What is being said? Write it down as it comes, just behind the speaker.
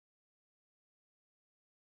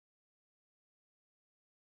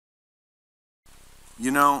You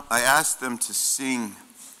know, I asked them to sing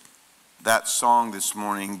that song this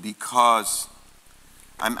morning because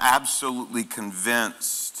I'm absolutely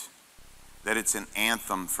convinced that it's an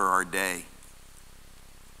anthem for our day.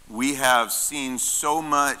 We have seen so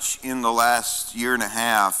much in the last year and a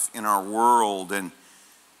half in our world, and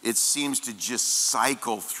it seems to just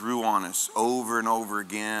cycle through on us over and over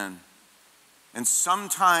again. And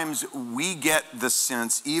sometimes we get the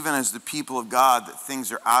sense, even as the people of God, that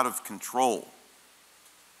things are out of control.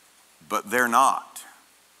 But they're not,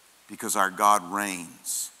 because our God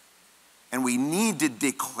reigns. And we need to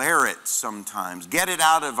declare it sometimes, get it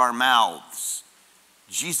out of our mouths.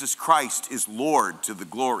 Jesus Christ is Lord, to the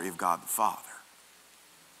glory of God the Father.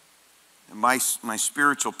 And my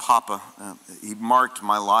spiritual papa, he marked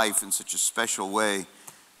my life in such a special way.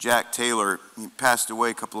 Jack Taylor, he passed away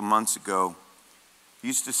a couple of months ago. He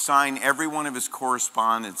used to sign every one of his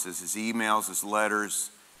correspondences, his emails, his letters,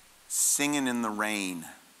 "Singing in the Rain."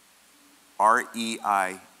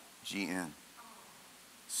 R-E-I-G-N.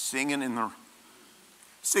 Singing in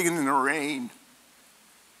the rain.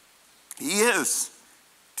 He is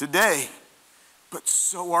today, but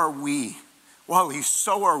so are we. Wally,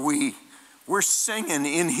 so are we. We're singing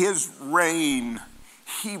in his reign.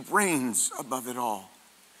 He reigns above it all.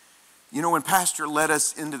 You know, when Pastor led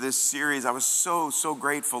us into this series, I was so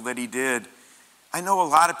grateful that he did. I know a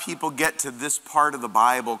lot of people get to this part of the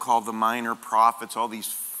Bible called the minor prophets, all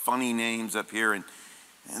these funny names up here, and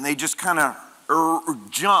they just kind of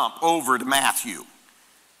jump over to Matthew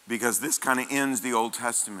because this kind of ends the Old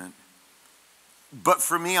Testament. But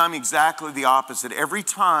for me, I'm exactly the opposite. Every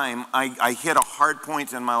time I hit a hard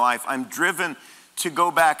point in my life, I'm driven to go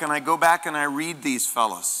back, and I read these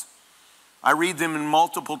fellas. I read them in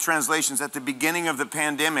multiple translations. At the beginning of the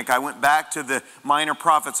pandemic, I went back to the minor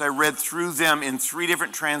prophets. I read through them in 3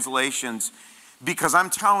 different translations because I'm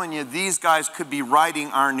telling you, these guys could be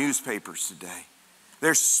writing our newspapers today.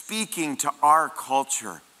 They're speaking to our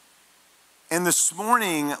culture. And this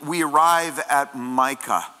morning, we arrive at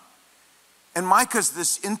Micah. And Micah's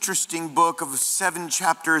this interesting book of 7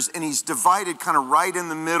 chapters, and he's divided kind of right in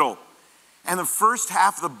the middle. And the first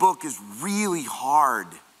half of the book is really hard.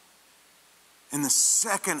 And the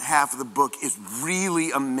second half of the book is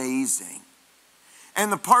really amazing. And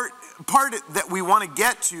the part that we want to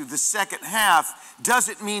get to, the second half,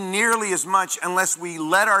 doesn't mean nearly as much unless we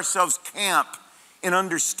let ourselves camp in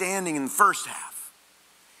understanding in the first half.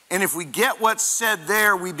 And if we get what's said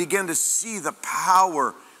there, we begin to see the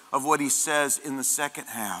power of what he says in the second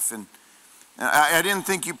half. And I didn't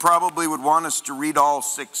think you probably would want us to read all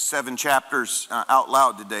 6, 7 chapters out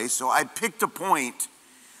loud today, so I picked a point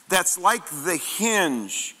that's like the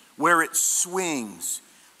hinge where it swings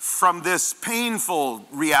from this painful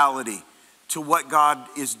reality to what God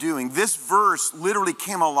is doing. This verse literally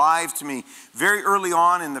came alive to me very early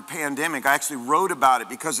on in the pandemic. I actually wrote about it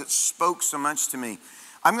because it spoke so much to me.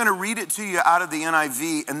 I'm going to read it to you out of the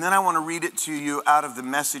NIV, and then I want to read it to you out of the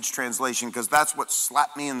Message translation because that's what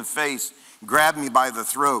slapped me in the face, grabbed me by the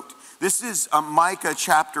throat. This is Micah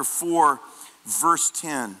chapter 4, verse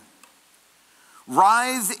 10.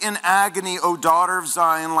 Writhe in agony, O daughter of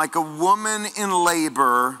Zion, like a woman in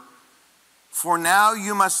labor, for now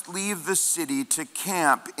you must leave the city to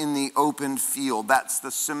camp in the open field. That's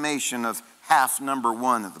the summation of half number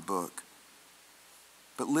 1 of the book.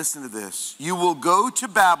 But listen to this. You will go to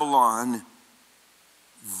Babylon.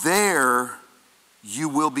 There you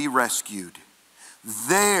will be rescued.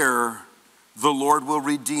 There the Lord will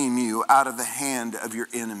redeem you out of the hand of your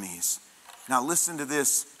enemies. Now listen to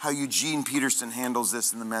this, how Eugene Peterson handles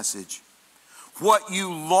this in the Message. What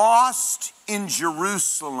you lost in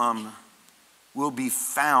Jerusalem will be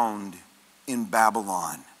found in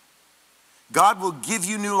Babylon. God will give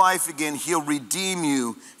you new life again. He'll redeem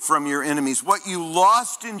you from your enemies. What you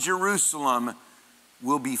lost in Jerusalem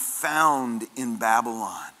will be found in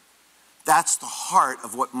Babylon. That's the heart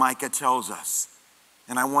of what Micah tells us.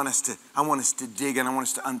 And I want us to dig and I want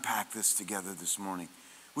us to unpack this together this morning.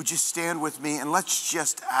 Would you stand with me and let's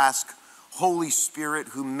just ask Holy Spirit,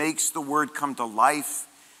 who makes the word come to life,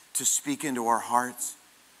 to speak into our hearts.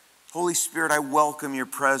 Holy Spirit, I welcome your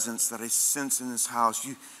presence that I sense in this house.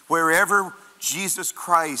 Wherever Jesus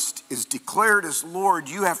Christ is declared as Lord,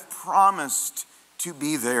 you have promised to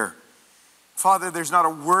be there. Father, there's not a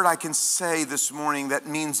word I can say this morning that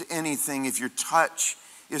means anything if your touch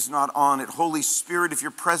is not on it. Holy Spirit, if your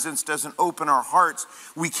presence doesn't open our hearts,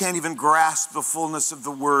 we can't even grasp the fullness of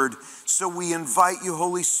the word. So we invite you,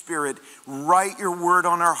 Holy Spirit, write your word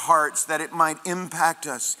on our hearts that it might impact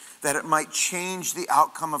us, that it might change the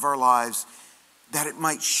outcome of our lives, that it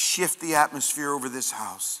might shift the atmosphere over this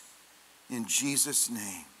house. In Jesus'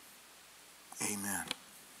 name, Amen.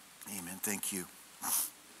 Amen. Thank you.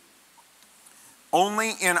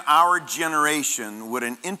 Only in our generation would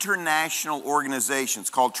an international organization, it's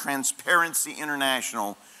called Transparency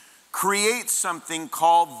International, create something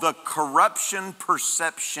called the Corruption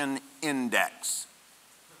Perception Index.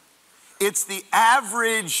 It's the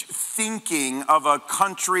average thinking of a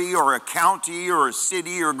country or a county or a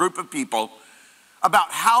city or a group of people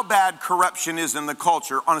about how bad corruption is in the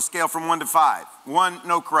culture on a scale from 1 to 5. 1,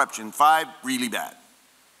 no corruption. 5, really bad.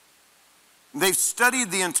 They've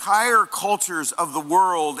studied the entire cultures of the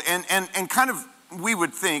world and kind of,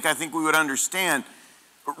 I think we would understand,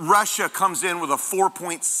 Russia comes in with a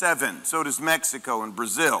 4.7, so does Mexico and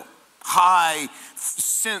Brazil. High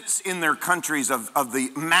sense in their countries of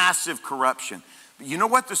the massive corruption. But you know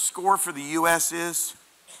what the score for the U.S. is?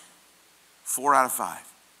 4 out of 5.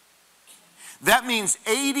 That means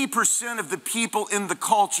 80% of the people in the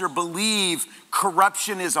culture believe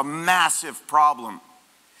corruption is a massive problem.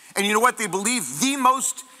 And you know what they believe the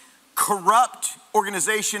most corrupt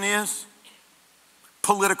organization is?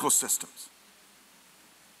 Political systems.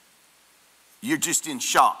 You're just in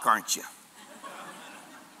shock, aren't you?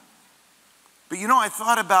 But you know, I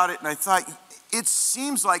thought about it and I thought, it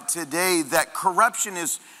seems like today that corruption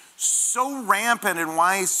is so rampant and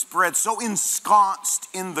widespread, so ensconced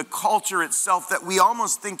in the culture itself that we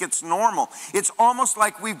almost think it's normal. It's almost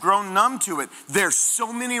like we've grown numb to it. There's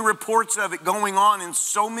so many reports of it going on in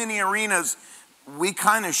so many arenas, we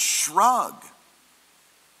kind of shrug.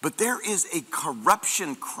 But there is a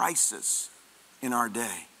corruption crisis in our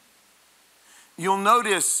day. You'll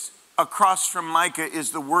notice across from Micah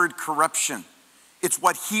is the word corruption. It's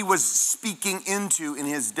what he was speaking into in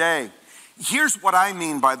his day. Here's what I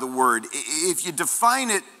mean by the word. If you define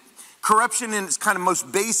it, corruption in its kind of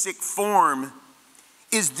most basic form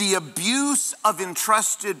is the abuse of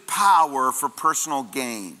entrusted power for personal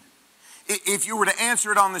gain. If you were to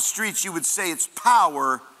answer it on the streets, you would say it's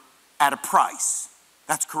power at a price.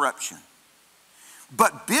 That's corruption.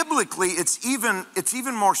 But biblically, it's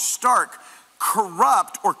even more stark.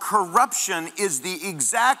 Corrupt or corruption is the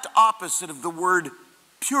exact opposite of the word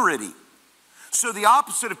purity. So the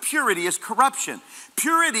opposite of purity is corruption.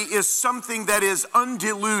 Purity is something that is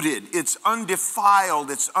undiluted, it's undefiled,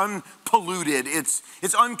 it's unpolluted, it's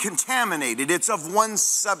uncontaminated, it's of one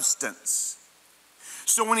substance.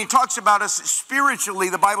 So when he talks about us spiritually,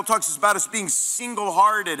 the Bible talks about us being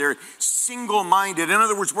single-hearted or single-minded. In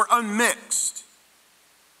other words, we're unmixed.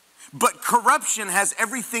 But corruption has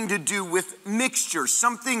everything to do with mixture.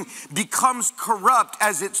 Something becomes corrupt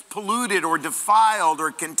as it's polluted or defiled or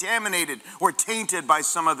contaminated or tainted by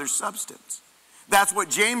some other substance. That's what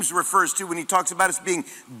James refers to when he talks about us being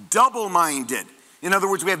double-minded. In other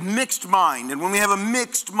words, we have mixed mind. And when we have a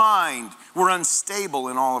mixed mind, we're unstable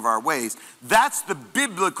in all of our ways. That's the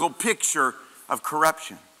biblical picture of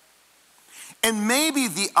corruption. And maybe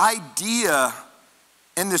the idea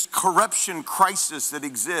and this corruption crisis that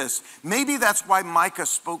exists, maybe that's why Micah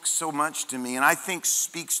spoke so much to me and I think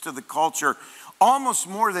speaks to the culture almost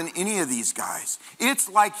more than any of these guys. It's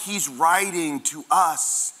like he's writing to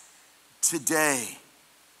us today.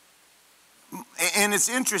 And it's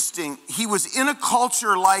interesting, he was in a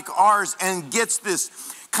culture like ours and gets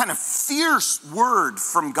this kind of fierce word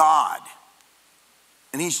from God.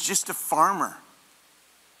 And he's just a farmer.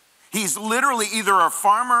 He's literally either a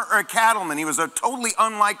farmer or a cattleman. He was a totally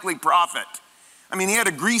unlikely prophet. I mean, he had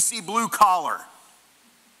a greasy blue collar.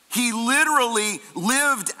 He literally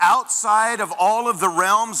lived outside of all of the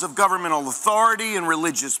realms of governmental authority and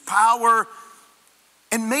religious power.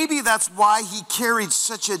 And maybe that's why he carried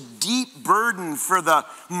such a deep burden for the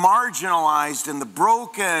marginalized and the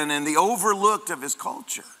broken and the overlooked of his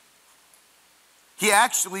culture. He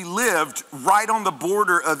actually lived right on the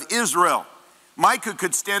border of Israel. Micah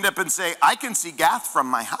could stand up and say, I can see Gath from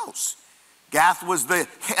my house. Gath was the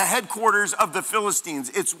headquarters of the Philistines.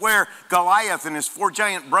 It's where Goliath and his 4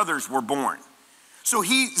 giant brothers were born. So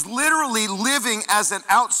he's literally living as an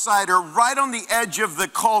outsider right on the edge of the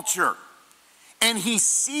culture. And he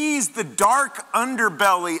sees the dark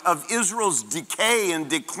underbelly of Israel's decay and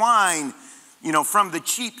decline, from the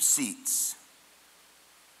cheap seats.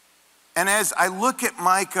 And as I look at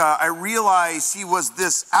Micah, I realize he was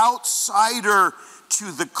this outsider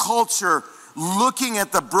to the culture, looking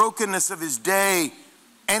at the brokenness of his day,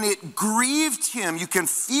 and it grieved him. You can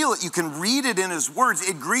feel it, you can read it in his words.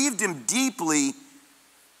 It grieved him deeply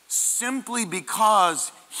simply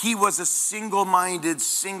because he was a single-minded,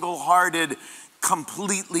 single-hearted,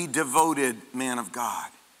 completely devoted man of God.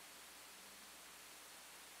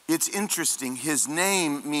 It's interesting, his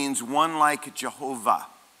name means one like Jehovah.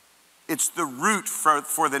 It's the root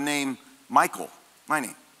for the name Michael, my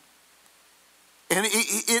name. And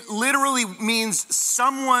it literally means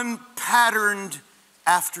someone patterned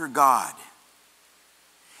after God.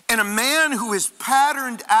 And a man who is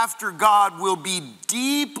patterned after God will be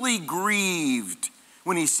deeply grieved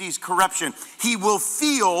when he sees corruption. He will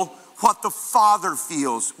feel what the Father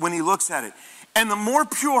feels when he looks at it. And the more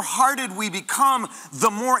pure-hearted we become,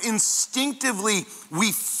 the more instinctively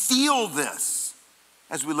we feel this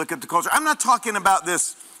as we look at the culture. I'm not talking about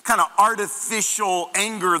this kind of artificial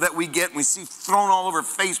anger that we get and we see thrown all over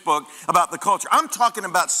Facebook about the culture. I'm talking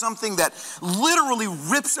about something that literally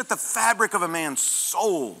rips at the fabric of a man's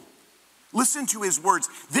soul. Listen to his words.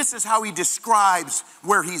 This is how he describes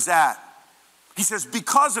where he's at. He says,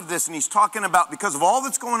 because of this, and he's talking about because of all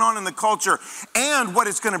that's going on in the culture and what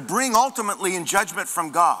it's going to bring ultimately in judgment from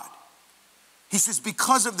God. He says,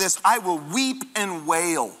 because of this, I will weep and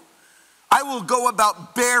wail. I will go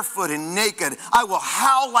about barefoot and naked. I will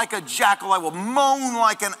howl like a jackal. I will moan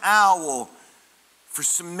like an owl. For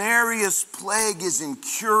Samaria's plague is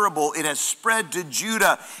incurable. It has spread to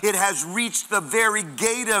Judah. It has reached the very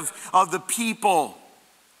gate of the people,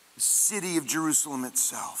 the city of Jerusalem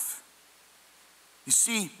itself. You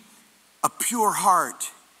see, a pure heart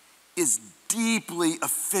is deeply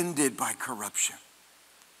offended by corruption.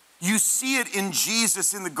 You see it in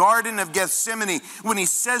Jesus in the Garden of Gethsemane when he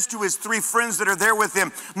says to his three friends that are there with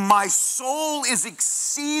him, my soul is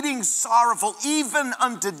exceeding sorrowful, even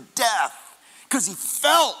unto death, because he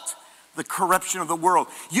felt the corruption of the world.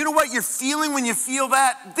 You know what you're feeling when you feel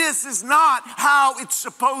that? This is not how it's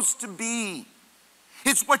supposed to be.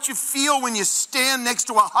 It's what you feel when you stand next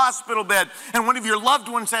to a hospital bed and one of your loved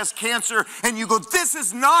ones has cancer and you go, this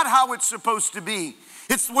is not how it's supposed to be.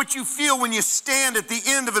 It's what you feel when you stand at the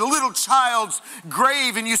end of a little child's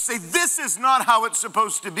grave and you say, this is not how it's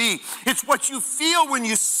supposed to be. It's what you feel when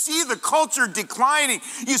you see the culture declining.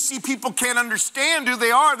 You see people can't understand who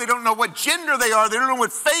they are. They don't know what gender they are. They don't know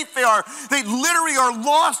what faith they are. They literally are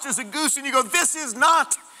lost as a goose. And you go, this is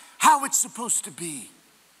not how it's supposed to be.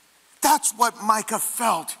 That's what Micah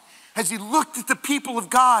felt as he looked at the people of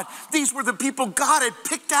God. These were the people God had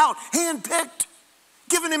picked out, handpicked,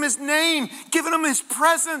 given him his name, given him his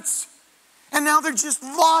presence. And now they're just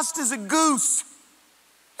lost as a goose.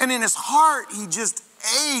 And in his heart, he just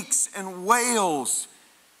aches and wails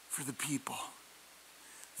for the people.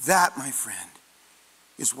 That, my friend,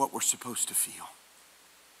 is what we're supposed to feel.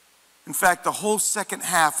 In fact, the whole second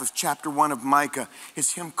half of chapter 1 of Micah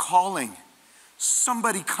is him calling,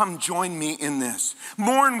 somebody come join me in this.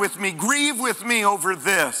 Mourn with me, grieve with me over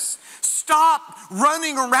this. Stop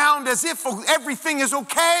running around as if everything is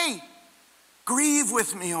okay. Grieve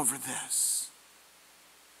with me over this.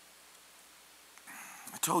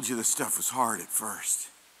 I told you this stuff was hard at first.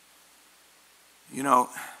 You know,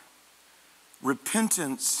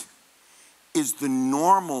 repentance is the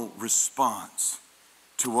normal response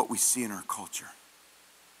to what we see in our culture.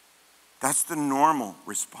 That's the normal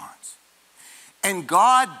response. And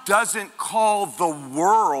God doesn't call the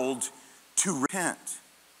world to repent.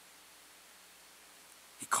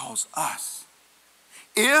 He calls us.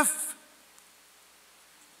 If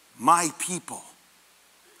my people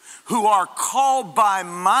who are called by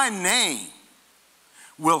my name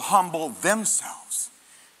will humble themselves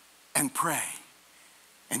and pray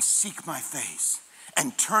and seek my face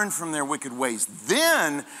and turn from their wicked ways,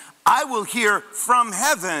 then I will hear from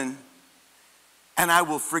heaven and I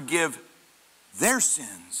will forgive their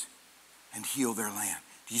sins and heal their land.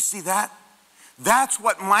 Do you see that? That's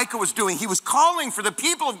what Micah was doing. He was calling for the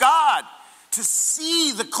people of God to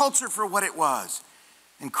see the culture for what it was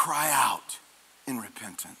and cry out in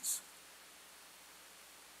repentance.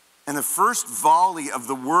 And the first volley of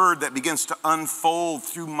the word that begins to unfold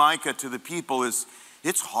through Micah to the people is,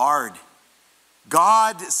 it's hard.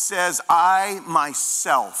 God says, I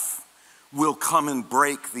myself will come and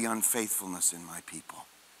break the unfaithfulness in my people.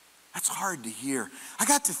 That's hard to hear. I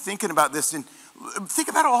got to thinking about this, and think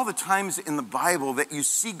about all the times in the Bible that you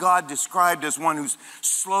see God described as one who's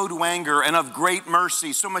slow to anger and of great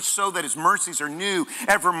mercy, so much so that his mercies are new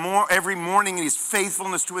every morning, and his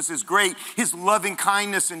faithfulness to us is great. His loving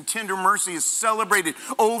kindness and tender mercy is celebrated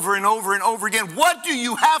over and over and over again. What do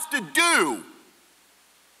you have to do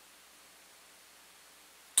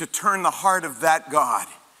to turn the heart of that God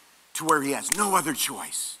to where he has no other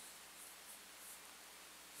choice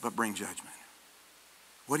but bring judgment?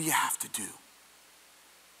 What do you have to do?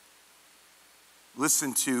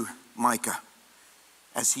 Listen to Micah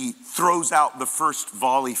as he throws out the first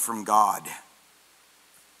volley from God.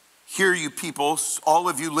 Hear you peoples, all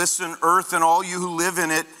of you listen, earth and all you who live in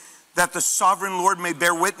it, that the sovereign Lord may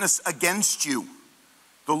bear witness against you.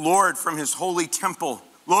 The Lord from his holy temple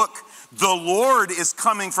Look, the Lord is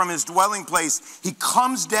coming from his dwelling place. He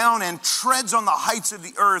comes down and treads on the heights of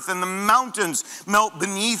the earth, and the mountains melt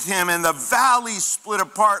beneath him, and the valleys split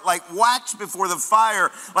apart like wax before the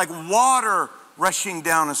fire, like water rushing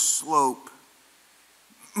down a slope.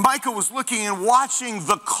 Micah was looking and watching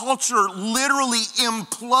the culture literally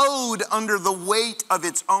implode under the weight of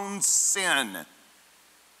its own sin.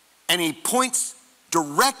 And he points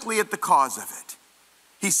directly at the cause of it.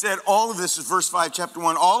 He said, all of this is verse 5, chapter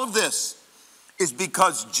 1. All of this is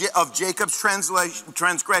because of Jacob's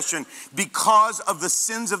transgression, because of the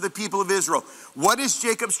sins of the people of Israel. What is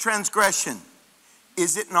Jacob's transgression?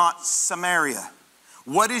 Is it not Samaria?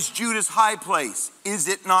 What is Judah's high place? Is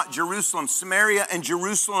it not Jerusalem? Samaria and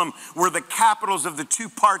Jerusalem were the capitals of the two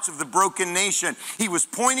parts of the broken nation. He was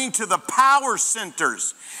pointing to the power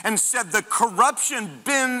centers and said the corruption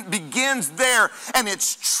begins there, and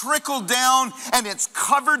it's trickled down and it's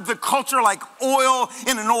covered the culture like oil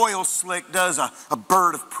in an oil slick does a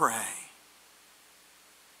bird of prey.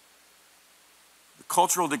 The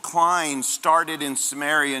cultural decline started in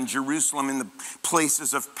Samaria and Jerusalem, in the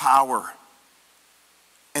places of power.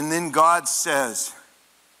 And then God says,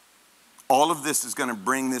 all of this is going to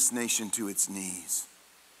bring this nation to its knees.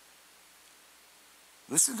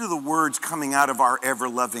 Listen to the words coming out of our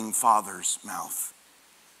ever-loving Father's mouth.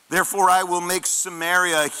 Therefore, I will make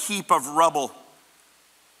Samaria a heap of rubble,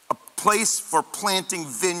 a place for planting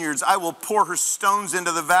vineyards. I will pour her stones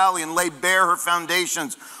into the valley and lay bare her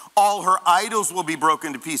foundations. All her idols will be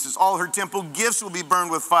broken to pieces. All her temple gifts will be burned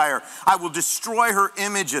with fire. I will destroy her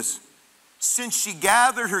images. Since she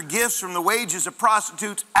gathered her gifts from the wages of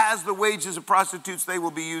prostitutes, as the wages of prostitutes, they will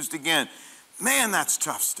be used again. Man, that's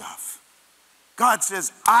tough stuff. God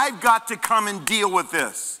says, I've got to come and deal with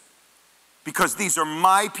this because these are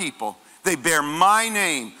my people. They bear my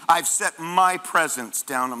name. I've set my presence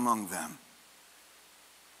down among them.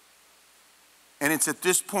 And it's at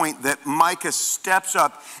this point that Micah steps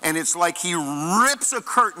up, and it's like he rips a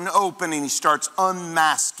curtain open and he starts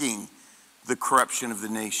unmasking the corruption of the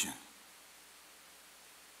nation.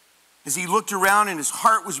 As he looked around and his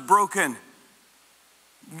heart was broken,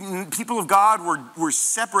 people of God were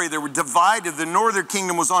separated. They were divided. The northern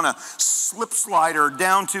kingdom was on a slip slider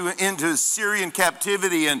down into Syrian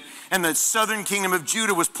captivity, and the southern kingdom of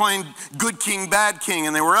Judah was playing good king, bad king,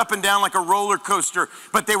 and they were up and down like a roller coaster,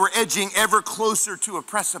 but they were edging ever closer to a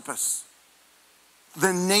precipice.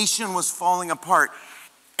 The nation was falling apart.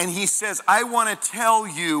 And he says, I want to tell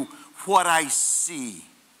you what I see.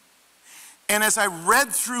 And as I read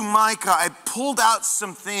through Micah, I pulled out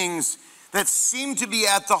some things that seemed to be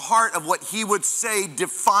at the heart of what he would say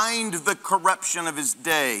defined the corruption of his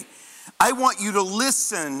day. I want you to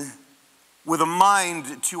listen with a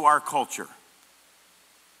mind to our culture.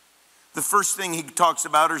 The first thing he talks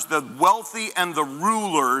about is the wealthy and the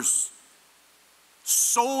rulers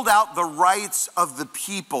sold out the rights of the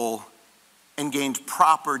people and gained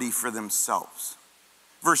property for themselves.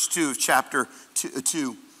 Verse 2 of chapter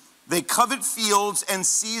 2. They covet fields and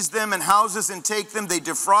seize them, and houses and take them. They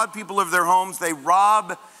defraud people of their homes. They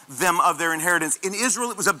rob them of their inheritance. In Israel,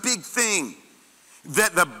 it was a big thing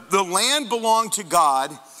that the land belonged to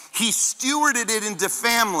God. He stewarded it into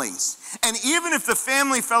families. And even if the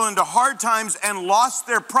family fell into hard times and lost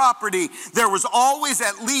their property, there was always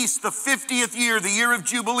at least the 50th year, the year of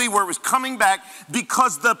Jubilee, where it was coming back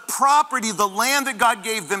because the property, the land that God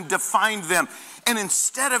gave them, defined them. And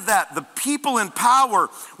instead of that, the people in power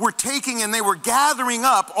were taking and they were gathering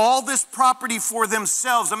up all this property for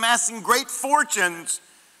themselves, amassing great fortunes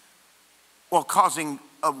while causing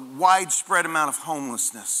a widespread amount of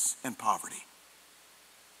homelessness and poverty.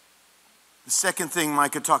 The second thing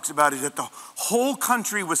Micah talks about is that the whole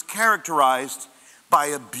country was characterized by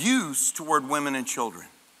abuse toward women and children.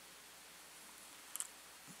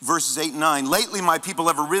 Verses 8 and 9, lately my people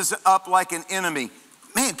have risen up like an enemy.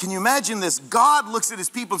 Man, can you imagine this? God looks at his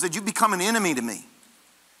people and said, you become an enemy to me.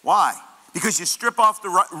 Why? Because you strip off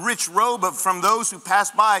the rich robe from those who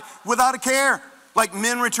pass by without a care, like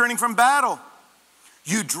men returning from battle.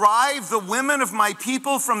 You drive the women of my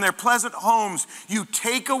people from their pleasant homes. You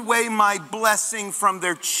take away my blessing from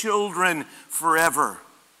their children forever.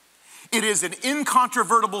 It is an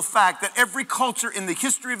incontrovertible fact that every culture in the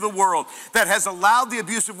history of the world that has allowed the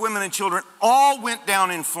abuse of women and children all went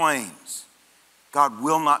down in flames. God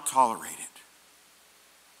will not tolerate it.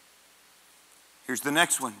 Here's the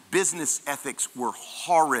next one. Business ethics were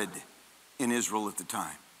horrid in Israel at the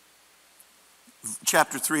time.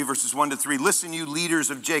 Chapter 3, verses 1 to 3. Listen, you leaders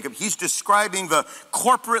of Jacob. He's describing the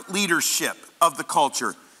corporate leadership of the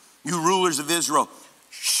culture. You rulers of Israel.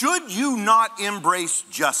 should you not embrace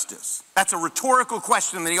justice? That's a rhetorical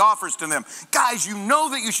question that he offers to them. Guys, you know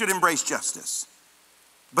that you should embrace justice.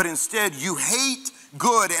 But instead, you hate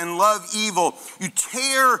good and love evil. You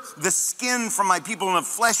tear the skin from my people and the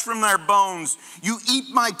flesh from their bones. You eat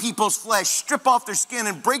my people's flesh, strip off their skin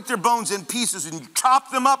and break their bones in pieces and you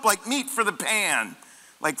chop them up like meat for the pan,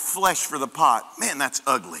 like flesh for the pot. Man, that's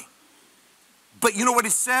ugly. But you know what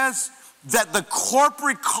he says? That the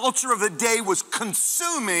corporate culture of the day was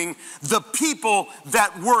consuming the people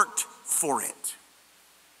that worked for it.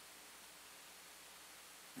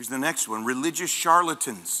 Here's the next one. Religious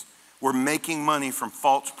charlatans were making money from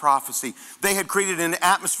false prophecy. They had created an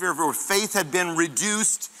atmosphere where faith had been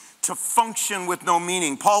reduced to function with no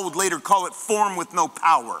meaning. Paul would later call it form with no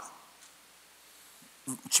power.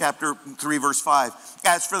 Chapter 3, verse 5.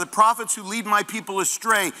 As for the prophets who lead my people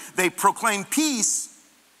astray, they proclaim peace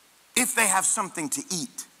if they have something to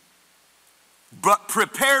eat, but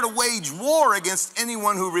prepare to wage war against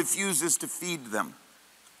anyone who refuses to feed them.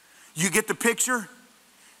 You get the picture?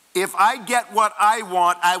 If I get what I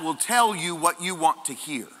want, I will tell you what you want to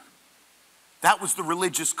hear. That was the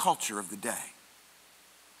religious culture of the day.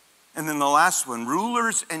 And then the last one,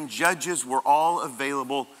 rulers and judges were all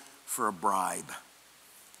available for a bribe.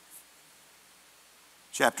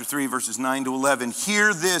 Chapter 3, verses 9 to 11.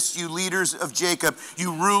 Hear this, you leaders of Jacob,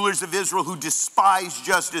 you rulers of Israel who despise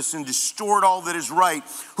justice and distort all that is right,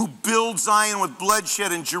 who build Zion with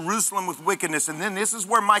bloodshed and Jerusalem with wickedness. And then this is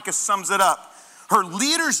where Micah sums it up. Her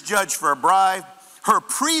leaders judge for a bribe, her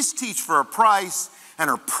priests teach for a price, and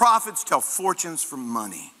her prophets tell fortunes for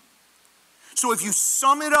money. So if you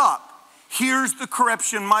sum it up, here's the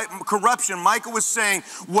corruption Micah was saying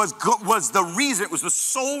was the reason, it was the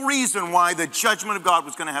sole reason why the judgment of God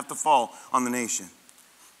was going to have to fall on the nation.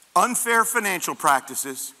 Unfair financial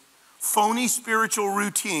practices, phony spiritual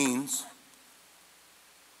routines,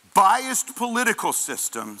 biased political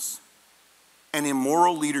systems, and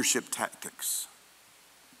immoral leadership tactics.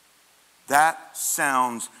 That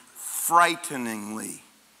sounds frighteningly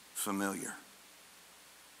familiar,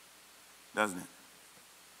 doesn't it?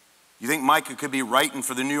 You think Micah could be writing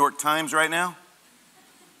for the New York Times right now?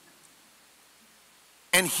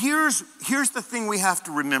 And here's the thing we have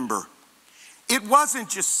to remember. It wasn't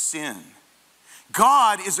just sin.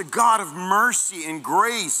 God is a God of mercy and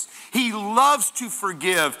grace. He loves to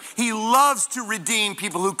forgive. He loves to redeem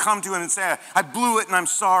people who come to him and say, I blew it and I'm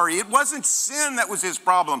sorry. It wasn't sin that was his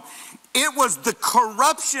problem. It was the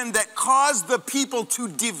corruption that caused the people to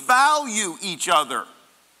devalue each other.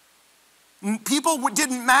 People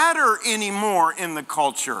didn't matter anymore in the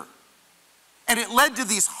culture. And it led to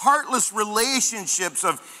these heartless relationships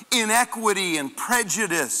of inequity and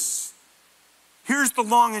prejudice. Here's the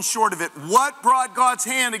long and short of it. What brought God's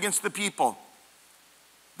hand against the people?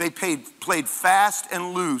 They played fast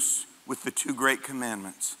and loose with the two great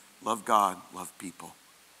commandments. Love God, love people.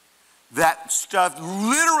 That stuff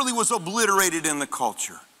literally was obliterated in the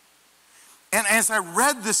culture. And as I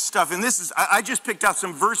read this stuff, and I just picked out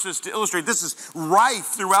some verses to illustrate, this is rife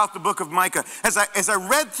throughout the book of Micah. As I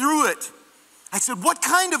read through it, I said, what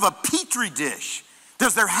kind of a petri dish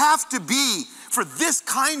does there have to be for this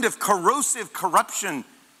kind of corrosive corruption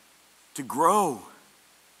to grow?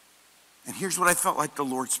 And here's what I felt like the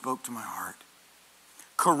Lord spoke to my heart.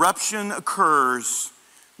 Corruption occurs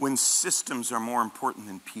when systems are more important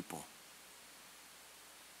than people.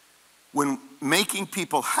 When making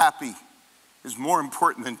people happy is more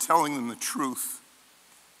important than telling them the truth.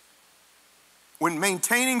 When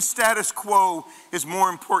maintaining status quo is more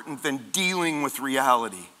important than dealing with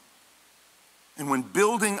reality. And when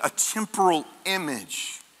building a temporal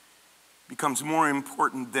image becomes more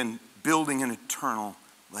important than building an eternal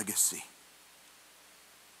legacy.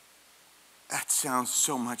 That sounds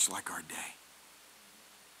so much like our day.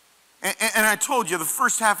 And I told you, the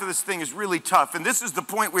first half of this thing is really tough. And this is the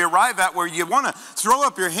point we arrive at where you want to throw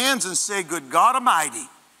up your hands and say, good God Almighty,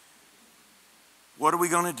 what are we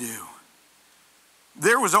going to do?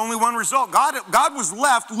 There was only one result. God was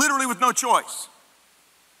left literally with no choice.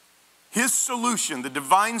 His solution, the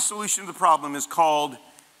divine solution to the problem, is called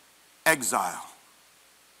exile.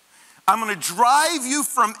 I'm going to drive you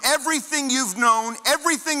from everything you've known,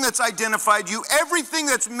 everything that's identified you, everything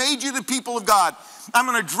that's made you the people of God. I'm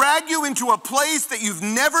going to drag you into a place that you've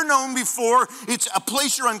never known before. It's a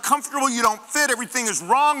place you're uncomfortable, you don't fit, everything is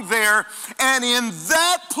wrong there. And in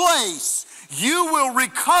that place, you will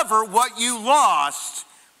recover what you lost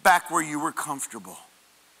back where you were comfortable.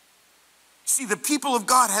 See, the people of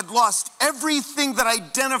God had lost everything that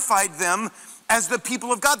identified them as the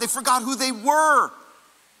people of God. They forgot who they were.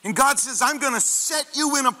 And God says, I'm going to set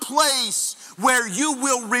you in a place where you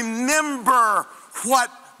will remember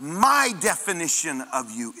what my definition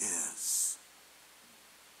of you is.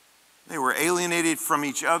 They were alienated from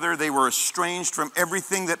each other. They were estranged from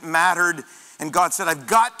everything that mattered. And God said, I've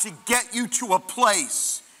got to get you to a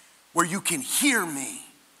place where you can hear me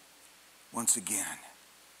once again.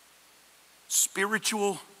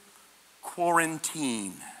 Spiritual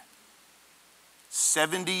quarantine.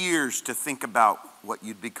 70 years to think about what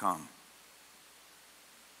you'd become.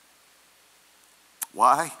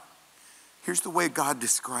 Why? Here's the way God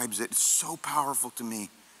describes it. It's so powerful to me.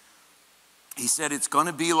 He said it's going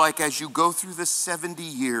to be like, as you go through the 70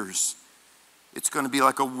 years, it's going to be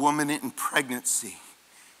like a woman in pregnancy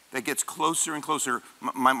that gets closer and closer.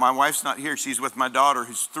 My wife's not here. She's with my daughter,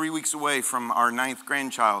 who's 3 weeks away from our 9th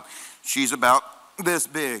grandchild. She's about this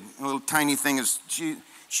big. A little tiny thing is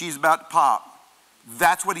she's about to pop.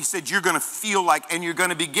 That's what he said you're going to feel like, and you're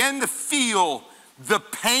going to begin to feel the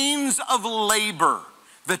pains of labor,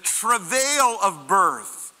 the travail of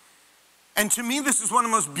birth. And to me, this is one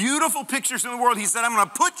of the most beautiful pictures in the world. He said, I'm going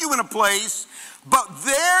to put you in a place, but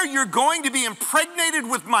there you're going to be impregnated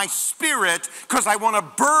with my spirit because I want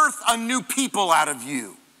to birth a new people out of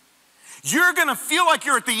you. You're going to feel like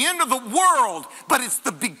you're at the end of the world, but it's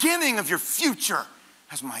the beginning of your future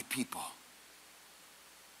as my people.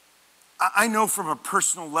 I know from a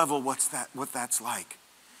personal level what that's like.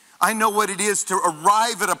 I know what it is to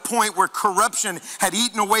arrive at a point where corruption had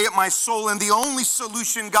eaten away at my soul, and the only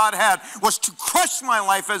solution God had was to crush my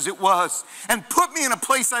life as it was and put me in a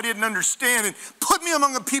place I didn't understand and put me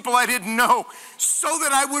among the people I didn't know so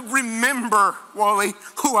that I would remember, Wally,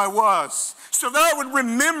 who I was, so that I would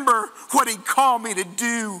remember what he called me to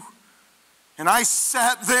do. And I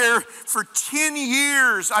sat there for 10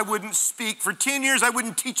 years. I wouldn't speak. For 10 years, I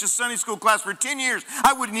wouldn't teach a Sunday school class. For 10 years,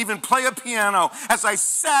 I wouldn't even play a piano as I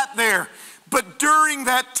sat there. But during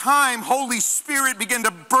that time, Holy Spirit began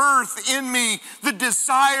to birth in me the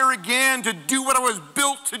desire again to do what I was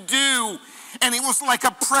built to do. And it was like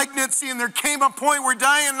a pregnancy, and there came a point where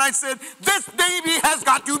Diane and I said, this baby has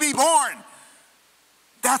got to be born.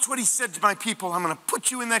 That's what he said to my people. I'm going to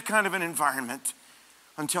put you in that kind of an environment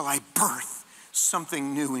until I birth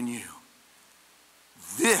something new in you.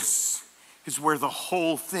 This is where the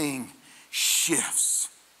whole thing shifts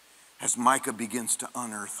as Micah begins to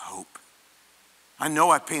unearth hope. I know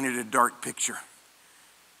I painted a dark picture,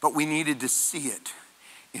 but we needed to see it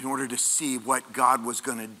in order to see what God was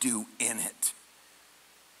going to do in it.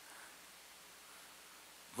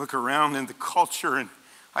 Look around in the culture and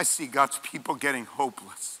I see God's people getting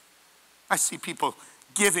hopeless. I see people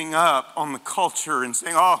giving up on the culture and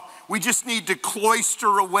saying, oh, we just need to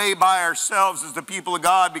cloister away by ourselves as the people of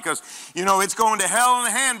God because, it's going to hell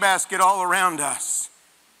in a handbasket all around us.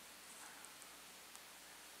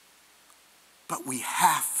 But we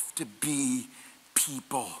have to be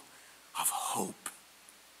people of hope.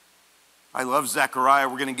 I love Zechariah.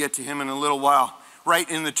 We're going to get to him in a little while. Right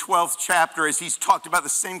in the 12th chapter, as he's talked about the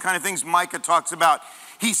same kind of things Micah talks about,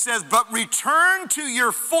 he says, but return to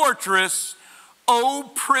your fortress,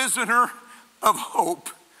 O prisoner of hope.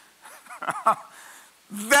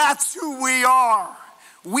 That's who we are.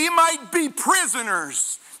 We might be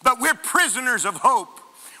prisoners, but we're prisoners of hope.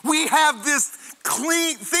 We have this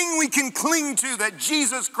thing we can cling to, that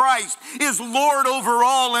Jesus Christ is Lord over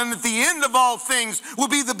all, and at the end of all things will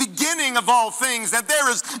be the beginning of all things, that there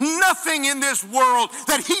is nothing in this world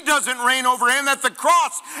that he doesn't reign over, and that the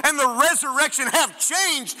cross and the resurrection have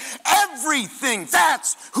changed everything.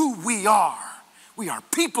 That's who we are. We are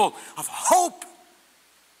people of hope.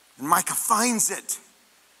 And Micah finds it.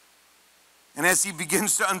 And as he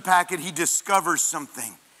begins to unpack it, he discovers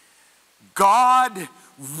something. God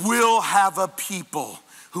will have a people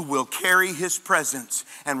who will carry his presence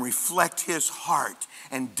and reflect his heart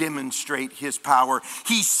and demonstrate his power.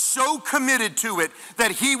 He's so committed to it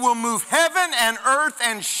that he will move heaven and earth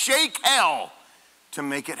and shake hell to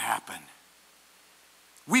make it happen.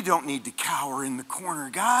 We don't need to cower in the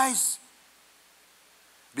corner, guys,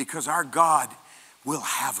 because our God will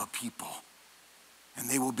have a people, and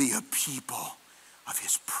they will be a people of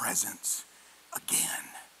his presence again.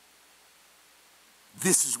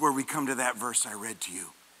 This is where we come to that verse I read to you.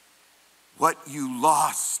 What you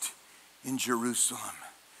lost in Jerusalem,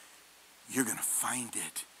 you're going to find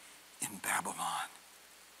it in Babylon.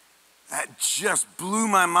 That just blew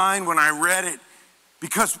my mind when I read it,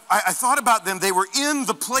 because I thought about them. They were in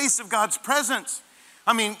the place of God's presence.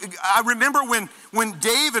 I mean, I remember when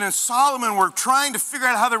David and Solomon were trying to figure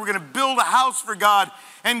out how they were going to build a house for God,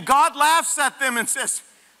 and God laughs at them and says,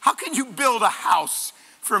 how can you build a house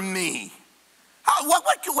for me?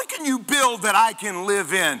 What can you build that I can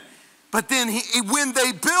live in? But then when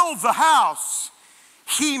they build the house,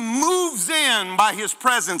 He moves in by his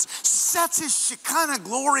presence, sets his Shekinah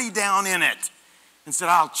glory down in it, and said,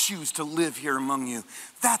 I'll choose to live here among you.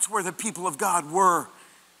 That's where the people of God were,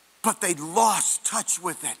 but they'd lost touch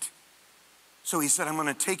with it. So he said, I'm going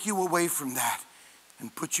to take you away from that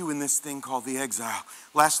and put you in this thing called the exile.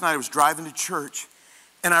 Last night I was driving to church,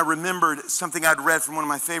 and I remembered something I'd read from one of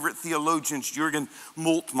my favorite theologians, Jürgen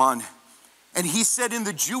Moltmann. And he said, in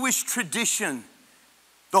the Jewish tradition,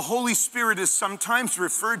 the Holy Spirit is sometimes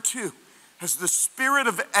referred to as the spirit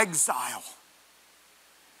of exile.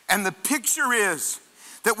 And the picture is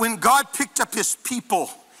that when God picked up his people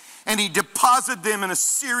and he deposited them in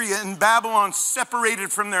Assyria and Babylon,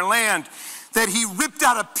 separated from their land, that he ripped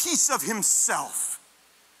out a piece of himself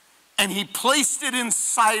and he placed it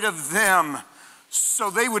inside of them so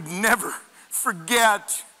they would never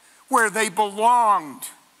forget where they belonged.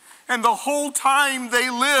 And the whole time they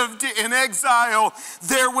lived in exile,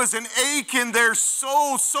 there was an ache in their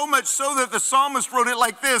soul, so much so that the psalmist wrote it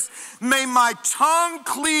like this: may my tongue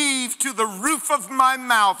cleave to the roof of my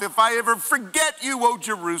mouth if I ever forget you, O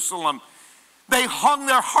Jerusalem. They hung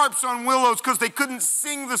their harps on willows because they couldn't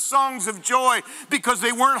sing the songs of joy because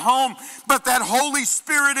they weren't home. But that Holy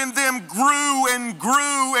Spirit in them grew and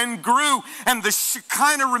grew and grew. And the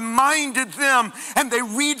Shekinah reminded them, and they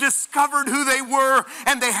rediscovered who they were,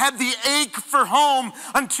 and they had the ache for home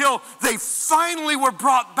until they finally were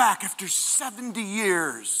brought back after 70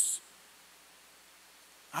 years.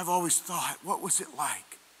 I've always thought, what was it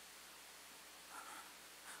like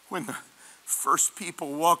when the first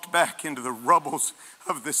people walked back into the rubbles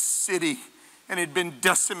of the city and had been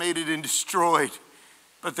decimated and destroyed,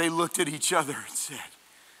 but they looked at each other and said,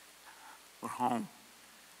 we're home.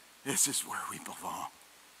 This is where we belong.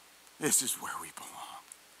 This is where we belong.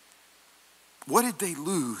 What did they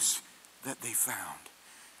lose that they found?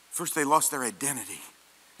 First, they lost their identity.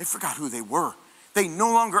 They forgot who they were. They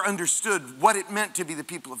no longer understood what it meant to be the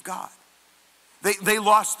people of God. They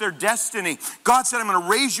lost their destiny. God said, I'm going to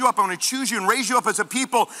raise you up. I'm going to choose you and raise you up as a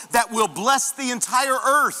people that will bless the entire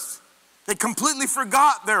earth. They completely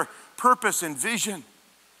forgot their purpose and vision.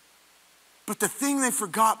 But the thing they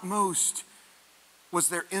forgot most was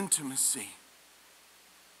their intimacy.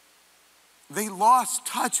 They lost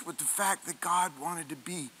touch with the fact that God wanted to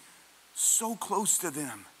be so close to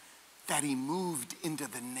them that he moved into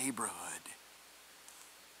the neighborhood.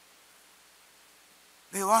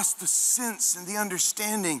 They lost the sense and the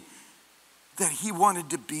understanding that he wanted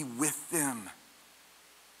to be with them.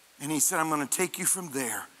 And he said, I'm going to take you from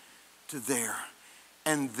there to there.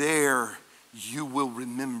 And there you will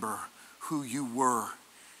remember who you were.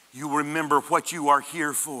 You remember what you are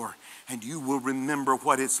here for. And you will remember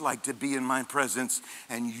what it's like to be in my presence.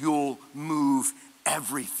 And you'll move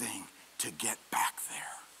everything to get back there.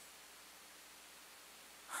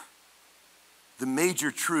 The major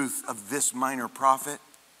truth of this minor prophet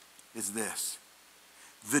is this: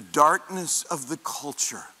 the darkness of the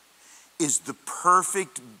culture is the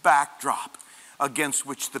perfect backdrop against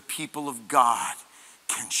which the people of God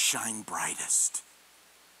can shine brightest.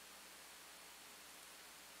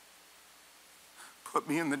 Put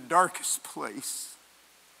me in the darkest place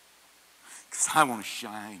because I want to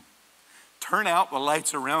shine. Turn out the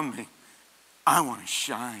lights around me. I want to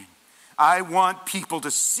shine. I want people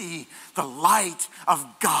to see the light of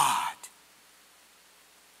God.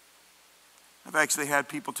 I've actually had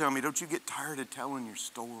people tell me, don't you get tired of telling your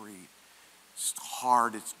story? It's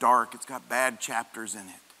hard, it's dark, it's got bad chapters in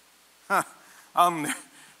it.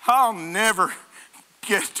 I'll never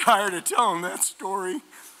get tired of telling that story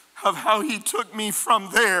of how he took me from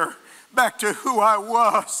there back to who I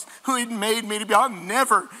was, who he'd made me to be. I'll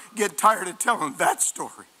never get tired of telling that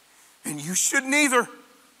story. And you shouldn't either.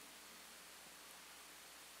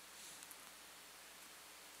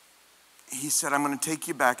 He said, I'm going to take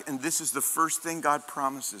you back. And this is the first thing God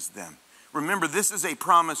promises them. Remember, this is a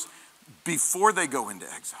promise before they go into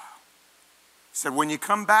exile. He said, when you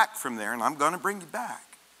come back from there, and I'm going to bring you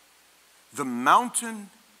back, the mountain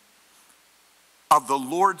of the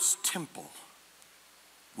Lord's temple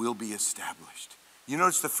will be established. You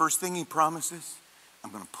notice the first thing he promises?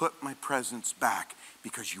 I'm going to put my presence back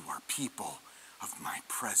because you are people of my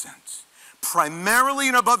presence. Primarily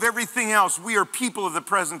and above everything else, we are people of the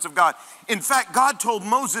presence of God. In fact, God told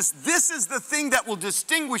Moses, this is the thing that will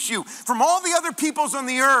distinguish you from all the other peoples on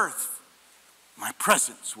the earth. My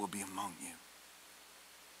presence will be among you.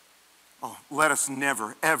 Oh, let us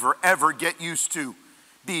never, ever, ever get used to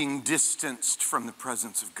being distanced from the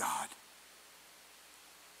presence of God.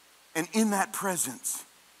 And in that presence,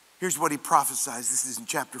 here's what he prophesies. This is in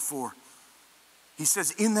chapter 4. He says,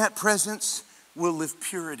 in that presence will live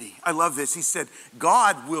purity. I love this. He said,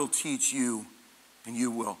 God will teach you and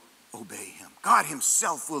you will obey him. God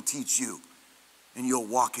himself will teach you, and you'll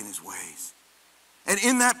walk in his ways. And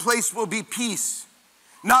in that place will be peace.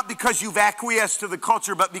 Not because you've acquiesced to the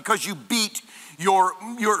culture, but because you beat your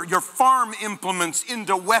farm implements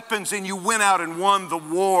into weapons and you went out and won the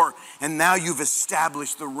war. And now you've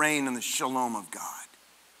established the reign and the shalom of God.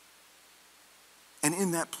 And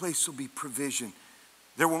in that place will be provision.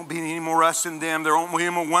 There won't be any more us and them. There won't be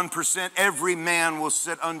any more 1%. Every man will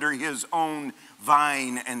sit under his own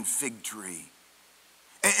vine and fig tree.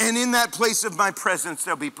 And in that place of my presence,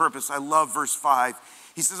 there'll be purpose. I love verse 5.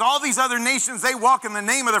 He says, all these other nations, they walk in the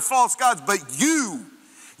name of their false gods, but you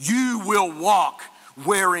will walk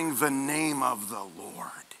wearing the name of the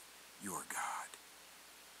Lord, your God.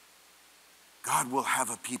 God will have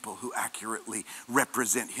a people who accurately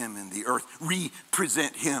represent him in the earth,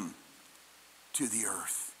 represent him to the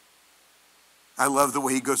earth. I love the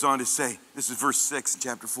way he goes on to say, this is verse 6 in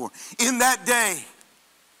chapter 4. In that day,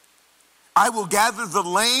 I will gather the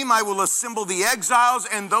lame, I will assemble the exiles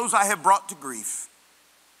and those I have brought to grief.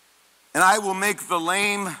 And I will make the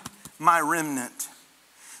lame my remnant.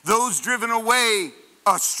 Those driven away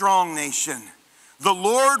a strong nation. The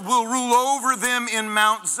Lord will rule over them in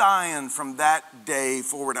Mount Zion from that day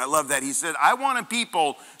forward. I love that. He said, I want a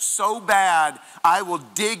people so bad, I will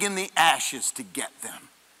dig in the ashes to get them.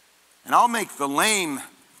 And I'll make the lame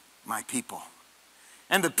my people.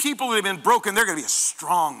 And the people that have been broken, they're going to be a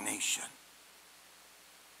strong nation.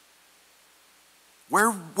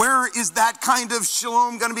 Where is that kind of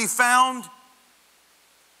shalom going to be found?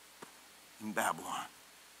 In Babylon.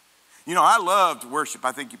 You know, I love to worship.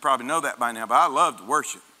 I think you probably know that by now, but I love to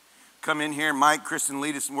worship. Come in here, Mike, Kristen,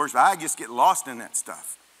 lead us in worship. I just get lost in that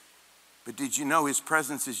stuff. But did you know his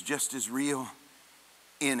presence is just as real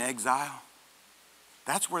in exile?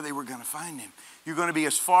 That's where they were going to find him. You're going to be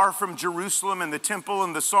as far from Jerusalem and the temple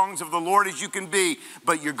and the songs of the Lord as you can be,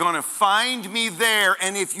 but you're going to find me there.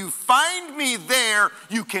 And if you find me there,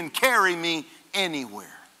 you can carry me anywhere.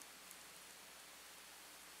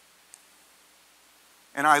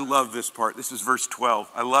 And I love this part. This is verse 12.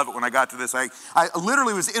 I love it when I got to this. I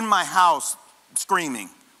literally was in my house screaming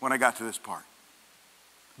when I got to this part.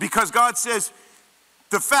 Because God says,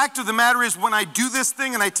 the fact of the matter is when I do this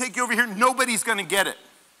thing and I take you over here, nobody's going to get it.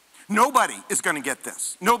 Nobody is going to get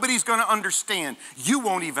this. Nobody's going to understand. You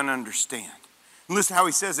won't even understand. Listen how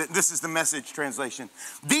he says it. This is the Message translation.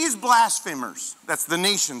 These blasphemers, that's the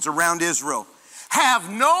nations around Israel,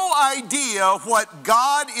 have no idea what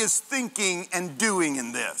God is thinking and doing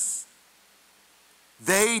in this.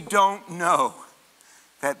 They don't know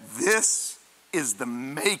that this is the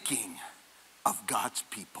making of God's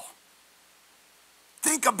people.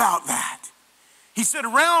 Think about that. He said,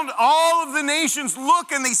 around all of the nations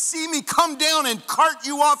look and they see me come down and cart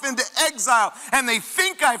you off into exile and they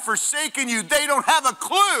think I've forsaken you. They don't have a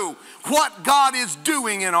clue what God is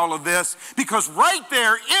doing in all of this, because right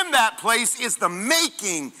there in that place is the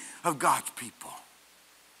making of God's people.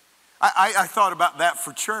 I thought about that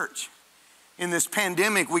for church. In this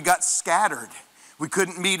pandemic, we got scattered. We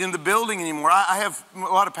couldn't meet in the building anymore. I have a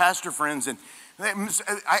lot of pastor friends, and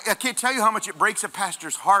I can't tell you how much it breaks a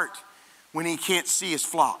pastor's heart when he can't see his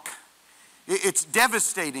flock. It's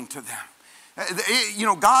devastating to them. You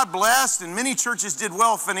know, God blessed, and many churches did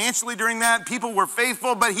well financially during that. People were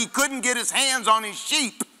faithful, but he couldn't get his hands on his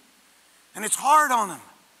sheep. And it's hard on him.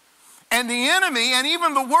 And the enemy and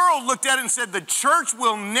even the world looked at it and said, the church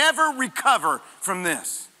will never recover from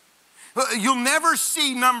this. You'll never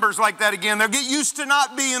see numbers like that again. They'll get used to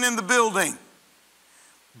not being in the building.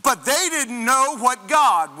 But they didn't know what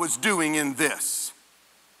God was doing in this.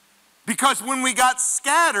 Because when we got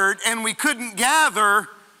scattered and we couldn't gather,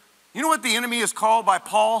 you know what the enemy is called by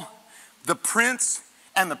Paul? The prince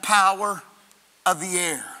and the power of the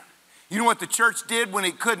air. You know what the church did when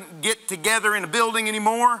it couldn't get together in a building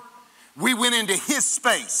anymore? We went into his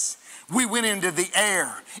space. We went into the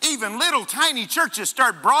air. Even little tiny churches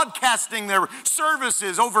start broadcasting their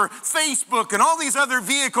services over Facebook and all these other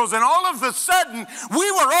vehicles, and all of a sudden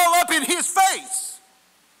we were all up in his face.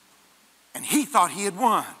 And he thought he had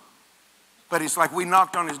won. But it's like we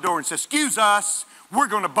knocked on his door and said, excuse us, we're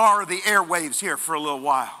going to borrow the airwaves here for a little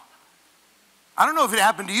while. I don't know if it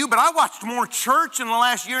happened to you, but I watched more church in the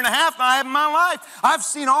last year and a half than I have in my life. I've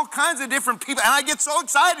seen all kinds of different people, and I get so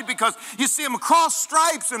excited because you see them across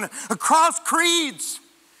stripes and across creeds.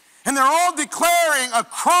 And they're all declaring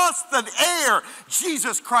across the air,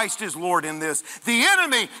 Jesus Christ is Lord in this. The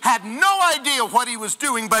enemy had no idea what he was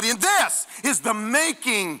doing, but in this is the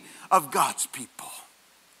making of God's people.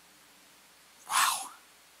 Wow.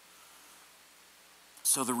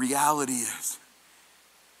 So the reality is,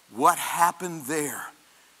 what happened there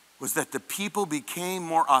was that the people became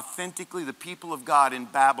more authentically the people of God in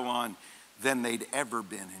Babylon than they'd ever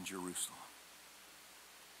been in Jerusalem.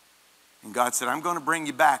 And God said, I'm going to bring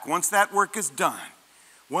you back. Once that work is done,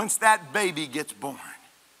 once that baby gets born,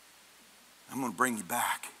 I'm going to bring you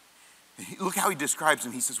back. And look how he describes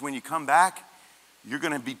him. He says, when you come back, you're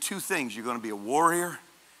going to be two things. You're going to be a warrior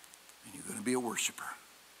and you're going to be a worshiper.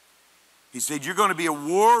 He said, you're going to be a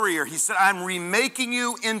warrior. He said, I'm remaking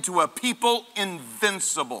you into a people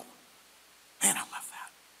invincible. Man, I love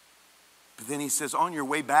that. But then he says, on your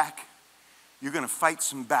way back, you're going to fight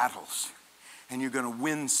some battles and you're going to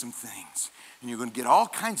win some things and you're going to get all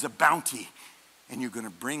kinds of bounty and you're going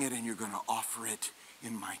to bring it and you're going to offer it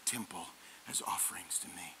in my temple as offerings to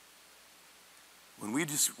me. When we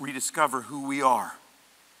just rediscover who we are,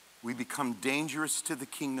 we become dangerous to the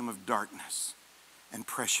kingdom of darkness and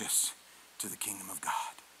precious to the kingdom of God.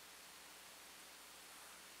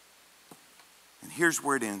 And here's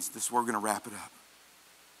where it ends. This is where we're going to wrap it up.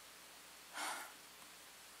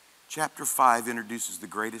 Chapter 5 introduces the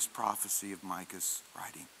greatest prophecy of Micah's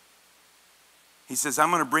writing. He says, I'm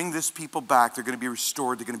going to bring this people back. They're going to be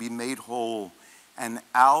restored. They're going to be made whole. And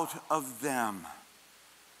out of them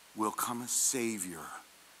will come a Savior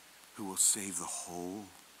who will save the whole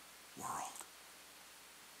world.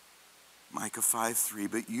 Micah 5:3,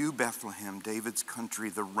 but you, Bethlehem, David's country,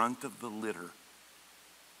 the runt of the litter,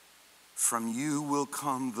 from you will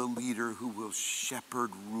come the leader who will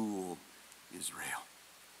shepherd, rule Israel.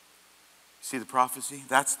 See the prophecy?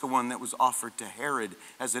 That's the one that was offered to Herod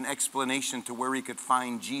as an explanation to where he could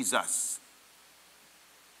find Jesus.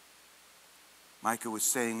 Micah was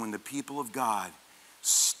saying when the people of God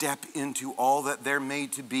step into all that they're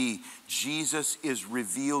made to be, Jesus is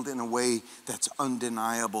revealed in a way that's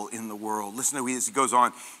undeniable in the world. Listen to as he goes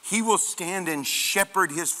on. He will stand and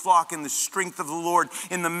shepherd his flock in the strength of the Lord,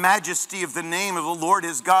 in the majesty of the name of the Lord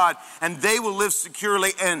his God, and they will live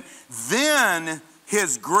securely, and then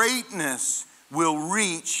his greatness will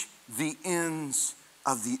reach the ends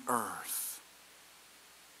of the earth.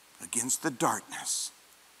 Against the darkness,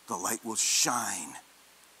 the light will shine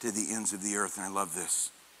to the ends of the earth. And I love this.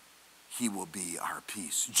 He will be our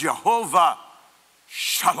peace. Jehovah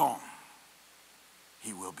Shalom.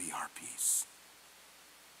 He will be our peace.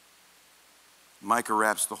 Micah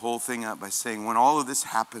wraps the whole thing up by saying, when all of this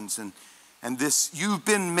happens and this, you've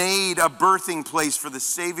been made a birthing place for the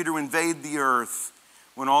Savior to invade the earth.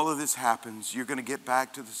 When all of this happens, you're going to get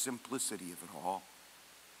back to the simplicity of it all.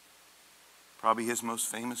 Probably his most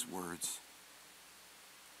famous words.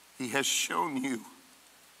 He has shown you,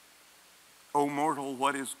 O mortal,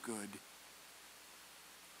 what is good?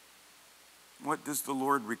 What does the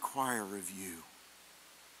Lord require of you?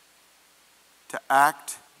 To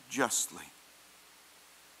act justly,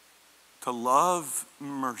 to love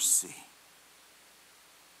mercy,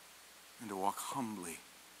 and to walk humbly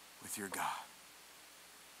with your God.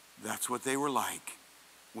 That's what they were like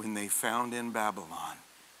when they found in Babylon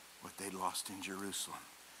what they'd lost in Jerusalem.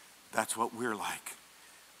 That's what we're like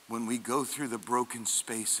when we go through the broken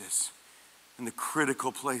spaces and the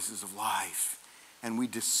critical places of life, and we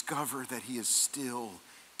discover that he is still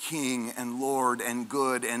King and Lord and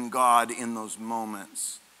good and God in those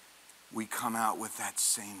moments. We come out with that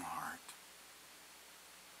same heart.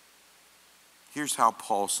 Here's how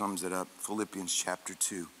Paul sums it up. Philippians chapter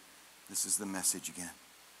 2. This is the message again.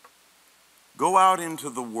 Go out into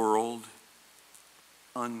the world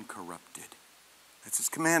uncorrupted. That's his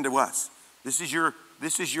command to us. This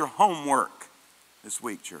is your homework this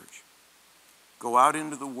week, church. Go out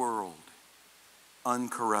into the world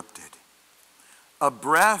uncorrupted. A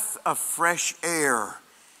breath of fresh air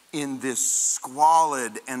in this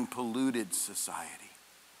squalid and polluted society.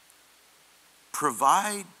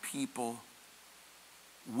 Provide people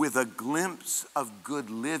with a glimpse of good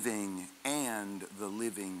living and the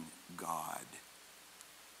living God.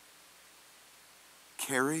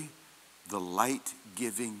 Carry the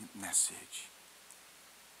light-giving message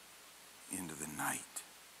into the night.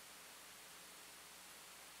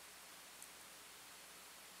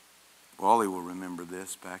 Wally will remember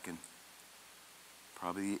this back in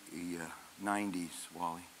probably the 90s,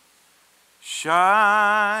 Wally.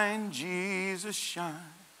 Shine, Jesus, shine.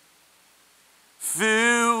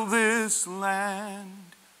 Fill this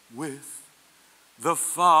land with the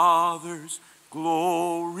Father's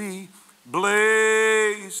glory.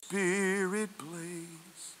 Blaze, Spirit,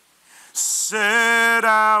 blaze. Set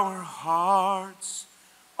our hearts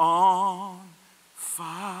on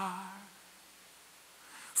fire.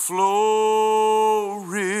 Flow,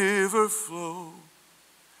 river, flow.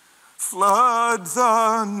 Flood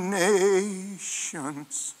the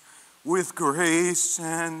nations with grace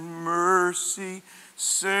and mercy.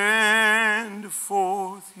 Send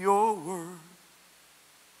forth your word.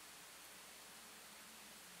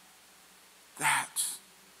 That's,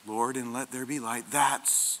 Lord, and let there be light.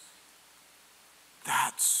 That's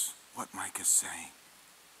what Micah's saying.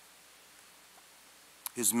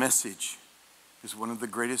 His message is one of the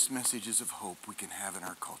greatest messages of hope we can have in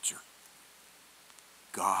our culture.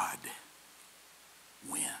 God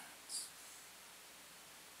wins.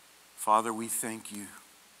 Father, we thank you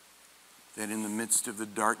that in the midst of the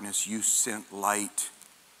darkness you sent light.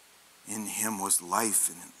 In him was life,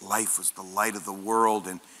 and life was the light of the world.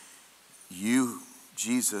 And you,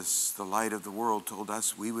 Jesus, the light of the world, told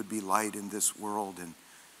us we would be light in this world. And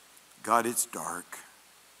God, it's dark.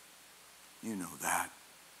 You know that.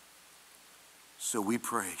 So we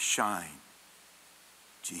pray, shine,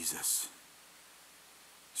 Jesus,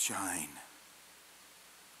 shine.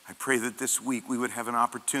 I pray that this week we would have an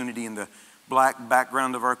opportunity in the black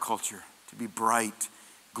background of our culture to be bright,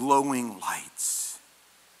 glowing lights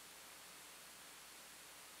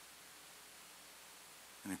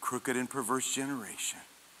in a crooked and perverse generation,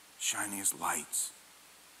 shining as lights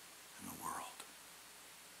in the world.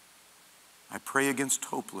 I pray against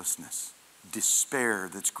hopelessness, despair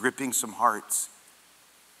that's gripping some hearts.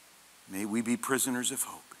 May we be prisoners of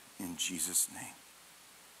hope in Jesus' name.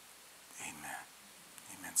 Amen.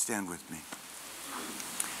 Amen. Stand with me.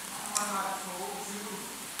 Have I not told you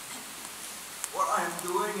what I am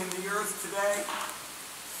doing in the earth today?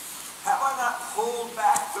 Have I not pulled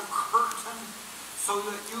back the curtain so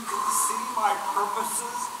that you can see my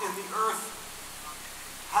purposes in the earth?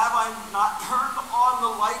 Have I not turned on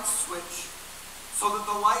the light switch so that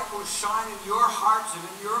the light will shine in your hearts and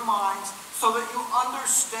in your minds, so that you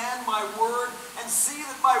understand my word and see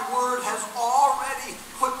that my word has already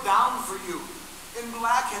put down for you in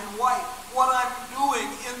black and white what I'm doing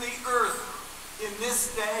in the earth in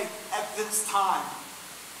this day at this time?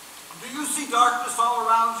 Do you see darkness all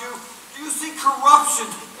around you? Do you see corruption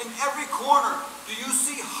in every corner? Do you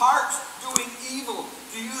see hearts doing evil?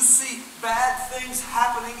 Do you see bad things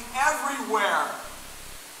happening everywhere?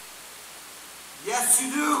 Yes, you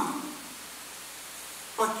do.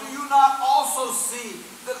 But do you not also see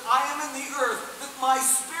that I am in the earth, that my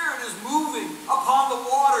spirit is moving upon the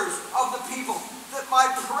waters of the people, that my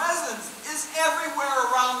presence is everywhere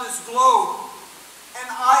around this globe? And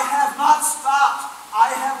I have not stopped. I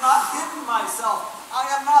have not hidden myself. I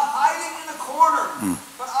am not hiding in a corner,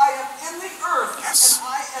 but I am in the earth, yes. And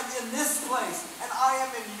I am in this place, and I am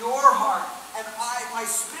in your heart, and my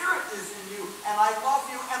spirit is in you, and I love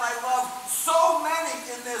you, and I love so many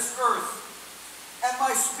in this earth, and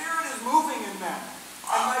my spirit is moving in them,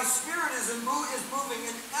 and my spirit is moving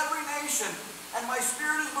in every nation, and my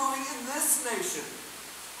spirit is moving in this nation.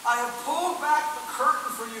 I have pulled back the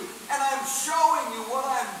curtain for you, and I am showing you what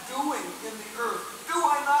I am doing in the earth. Do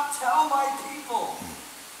I not tell my people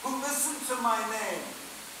who listen to my name,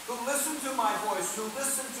 who listen to my voice, who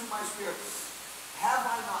listen to my spirit, have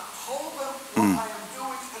I not told them what I am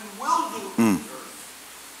doing and will do in the earth?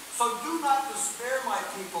 So do not despair, my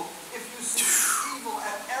people, if you see evil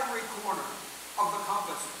at every corner of the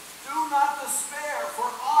compass. Do not despair, for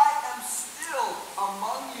I am still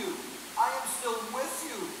among you. I am still with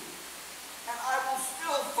you, and I will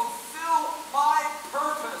still fulfill my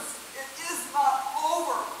purpose. It is not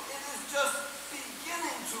over. It is just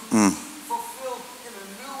beginning to be fulfilled in a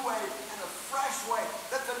new way, in a fresh way,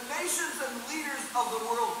 that the nations and leaders of the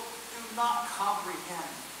world do not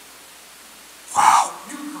comprehend. Wow.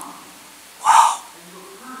 But you comprehend. Wow. And you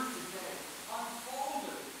have heard today,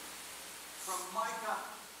 unfolded from Micah.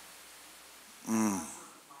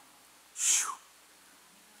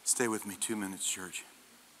 Stay with me 2 minutes, church.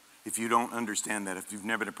 If you don't understand that, if you've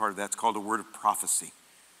never been a part of that, it's called a word of prophecy.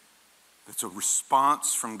 That's a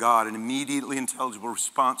response from God, an immediately intelligible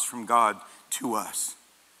response from God to us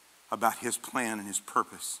about his plan and his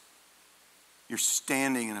purpose. You're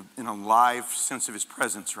standing in a live sense of his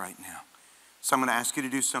presence right now. So I'm going to ask you to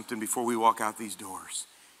do something before we walk out these doors.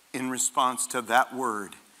 In response to that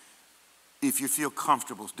word, if you feel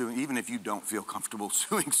comfortable doing, even if you don't feel comfortable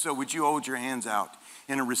doing so, would you hold your hands out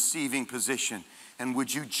in a receiving position? And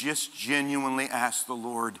would you just genuinely ask the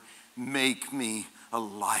Lord, make me a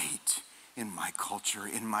light in my culture,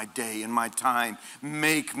 in my day, in my time.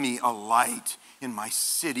 Make me a light in my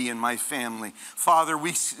city, in my family. Father,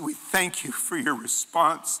 we thank you for your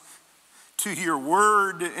response to your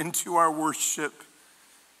word and to our worship.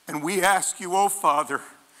 And we ask you, oh Father,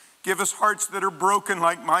 give us hearts that are broken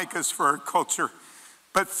like Micah's for our culture,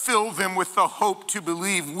 but fill them with the hope to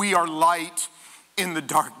believe we are light in the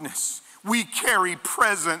darkness. We carry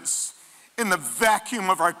presence in the vacuum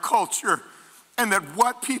of our culture, and that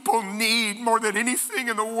what people need more than anything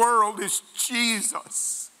in the world is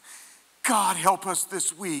Jesus. God, help us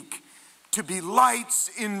this week to be lights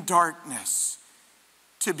in darkness,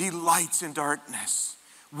 to be lights in darkness.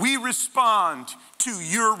 We respond to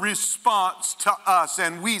your response to us,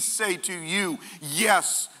 and we say to you,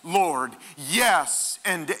 yes, Lord, yes,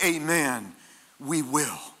 and amen. We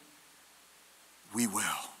will. We will.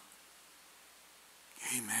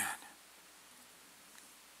 Amen.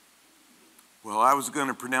 Well, I was going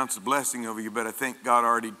to pronounce a blessing over you, but I think God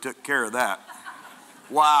already took care of that.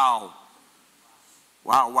 Wow.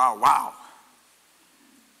 Wow, wow, wow.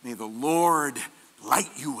 May the Lord light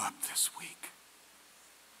you up this week.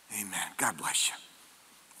 Amen. God bless you.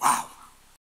 Wow.